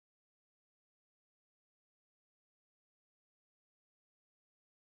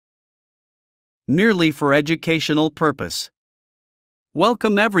merely for educational purpose.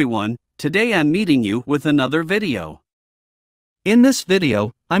 Welcome everyone, today I'm meeting you with another video. In this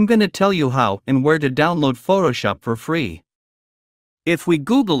video, I'm going to tell you how and where to download Photoshop for free. If we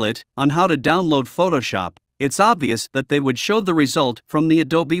Google it on how to download Photoshop, it's obvious that they would show the result from the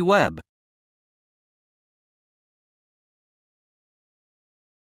Adobe web.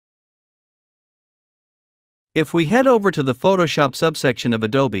 If we head over to the Photoshop subsection of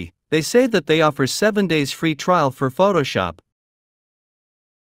Adobe, they say that they offer 7 days free trial for Photoshop.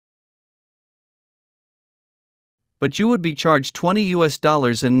 But you would be charged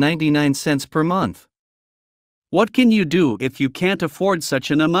 $20.99 per month. What can you do if you can't afford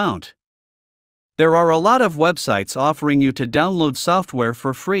such an amount? There are a lot of websites offering you to download software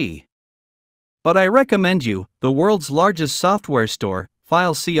for free. But I recommend you the world's largest software store,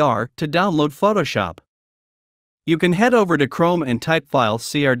 FileCR, to download Photoshop. You can head over to Chrome and type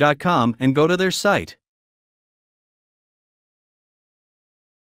filecr.com and go to their site.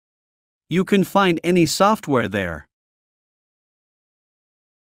 You can find any software there.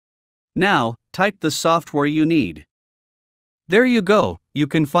 Now, type the software you need. There you go, you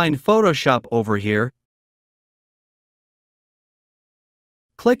can find Photoshop over here.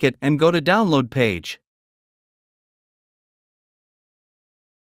 Click it and go to Download page.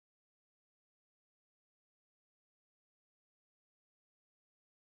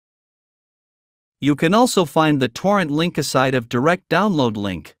 You can also find the torrent link aside of direct download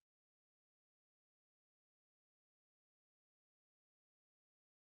link.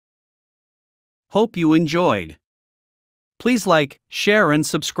 Hope you enjoyed. Please like, share and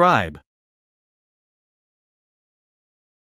subscribe.